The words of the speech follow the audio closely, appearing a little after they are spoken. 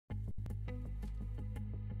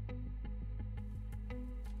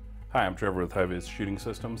Hi, I'm Trevor with HIVIZ Shooting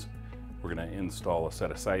Systems. We're going to install a set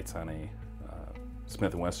of sights on a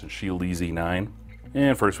Smith & Wesson Shield EZ9.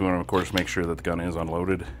 And first we want to, of course, make sure that the gun is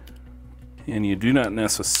unloaded. And you do not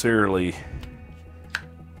necessarily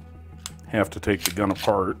have to take the gun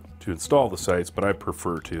apart to install the sights, but I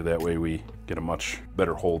prefer to. That way we get a much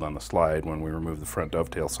better hold on the slide when we remove the front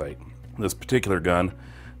dovetail sight. This particular gun,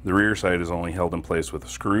 the rear sight is only held in place with a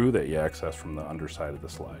screw that you access from the underside of the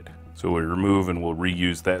slide. So we remove and we'll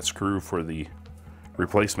reuse that screw for the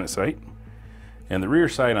replacement sight. And the rear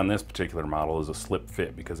sight on this particular model is a slip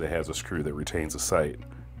fit because it has a screw that retains the sight.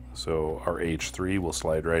 So our H3 will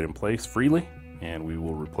slide right in place freely, and we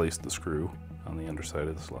will replace the screw on the underside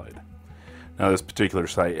of the slide. Now this particular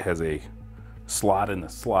sight has a slot in the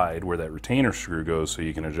slide where that retainer screw goes, so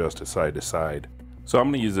you can adjust it side to side. So I'm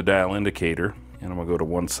going to use a dial indicator, and I'm going to go to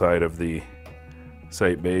one side of the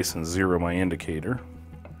sight base and zero my indicator,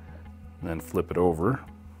 and then flip it over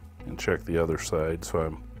and check the other side. So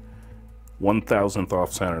I'm 1/1000th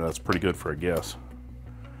off center. That's pretty good for a guess.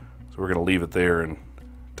 So we're going to leave it there and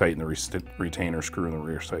tighten the retainer screw in the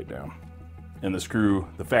rear sight down. And the screw,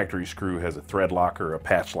 the factory screw, has a thread lock or a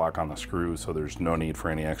patch lock on the screw, so there's no need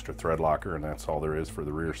for any extra thread locker, and that's all there is for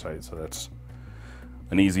the rear sight. So that's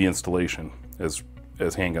an easy installation as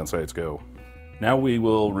handgun sights go. Now we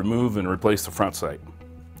will remove and replace the front sight.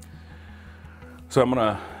 So I'm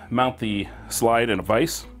going to mount the slide in a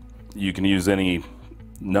vise. You can use any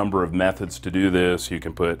number of methods to do this. You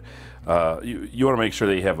can put, you want to make sure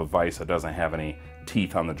that you have a vise that doesn't have any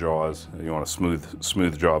teeth on the jaws. You want a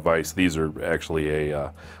smooth jaw vise. These are actually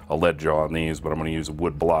a lead jaw on these, but I'm going to use a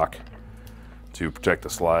wood block to protect the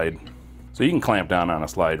slide. So you can clamp down on a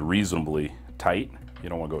slide reasonably tight. You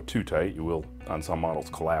don't want to go too tight. You will, on some models,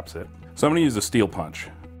 collapse it. So I'm going to use a steel punch,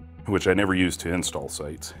 which I never use to install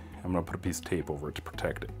sights. I'm going to put a piece of tape over it to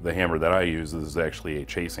protect it. The hammer that I use is actually a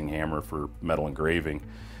chasing hammer for metal engraving.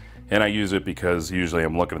 And I use it because usually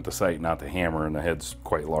I'm looking at the sight, not the hammer, and the head's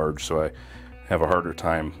quite large, so I have a harder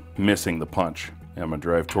time missing the punch. And I'm going to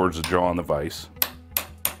drive towards the jaw on the vise.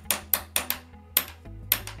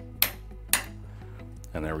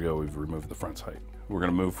 And there we go, we've removed the front sight. We're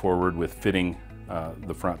going to move forward with fitting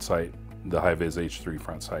the front sight, the HIVIZ H3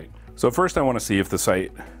 front sight. So first I want to see if the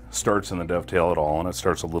sight starts in the dovetail at all, and it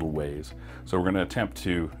starts a little ways. So we're going to attempt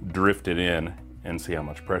to drift it in and see how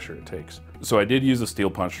much pressure it takes. So I did use a steel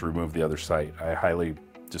punch to remove the other sight. I highly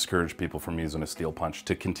discourage people from using a steel punch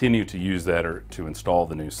to continue to use that or to install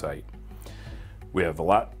the new sight. We have a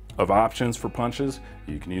lot of options for punches.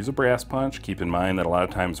 You can use a brass punch. Keep in mind that a lot of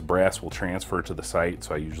times brass will transfer to the sight,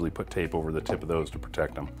 so I usually put tape over the tip of those to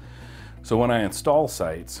protect them. So when I install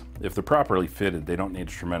sights, if they're properly fitted, they don't need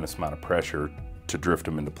a tremendous amount of pressure to drift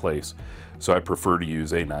them into place. So I prefer to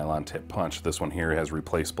use a nylon tip punch. This one here has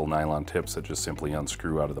replaceable nylon tips that just simply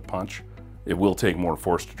unscrew out of the punch. It will take more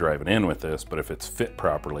force to drive it in with this, but if it's fit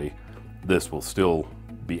properly, this will still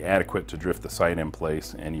be adequate to drift the sight in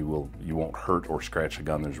place, and you won't hurt or scratch the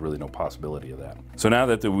gun. There's really no possibility of that. So now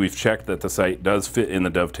that we've checked that the sight does fit in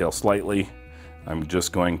the dovetail slightly, I'm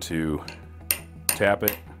just going to tap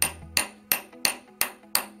it.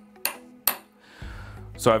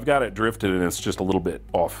 So I've got it drifted and it's just a little bit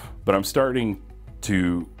off, but I'm starting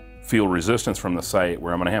to feel resistance from the sight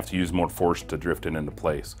where I'm going to have to use more force to drift it into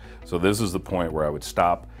place. So this is the point where I would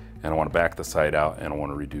stop, and I want to back the sight out, and I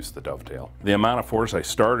want to reduce the dovetail. The amount of force I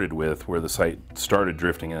started with, where the sight started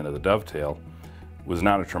drifting into the dovetail, was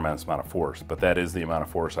not a tremendous amount of force, but that is the amount of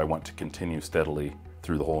force I want to continue steadily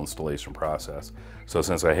through the whole installation process. So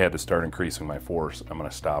since I had to start increasing my force, I'm going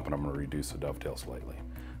to stop and I'm going to reduce the dovetail slightly.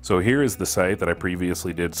 So here is the sight that I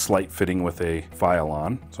previously did slight fitting with a file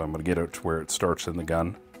on. So I'm going to get it to where it starts in the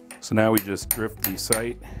gun. So now we just drift the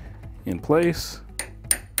sight in place.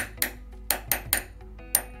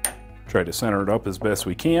 Try to center it up as best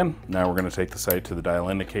we can. Now we're going to take the sight to the dial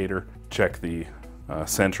indicator, check the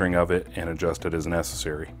centering of it, and adjust it as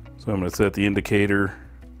necessary. So I'm going to set the indicator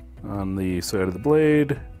on the side of the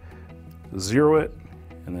blade, zero it,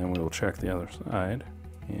 and then we will check the other side.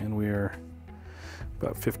 And we are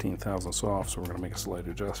about 15/1000ths off, so we're going to make a slight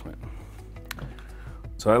adjustment.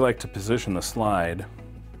 So I like to position the slide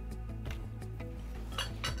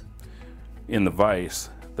in the vise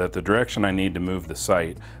that the direction I need to move the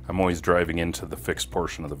sight, I'm always driving into the fixed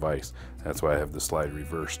portion of the vise. That's why I have the slide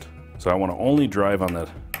reversed. So I want to only drive on the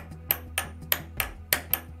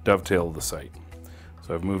dovetail of the sight.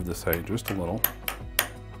 So I've moved the sight just a little.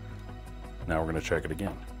 Now we're going to check it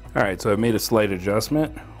again. All right, so I've made a slight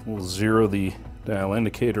adjustment. We'll zero the dial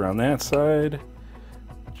indicator on that side.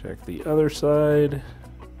 Check the other side.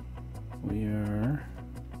 We are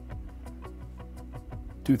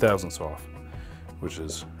 2 thousandths off, which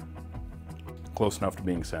is close enough to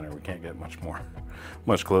being center. We can't get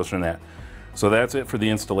much closer than that. So that's it for the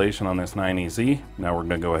installation on this 9EZ. Now we're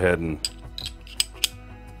gonna go ahead and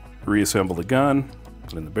reassemble the gun,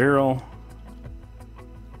 put in the barrel,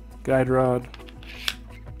 guide rod,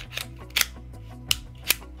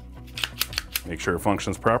 make sure it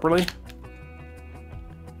functions properly.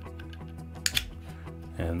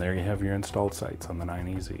 And there you have your installed sights on the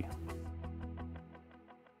 9EZ.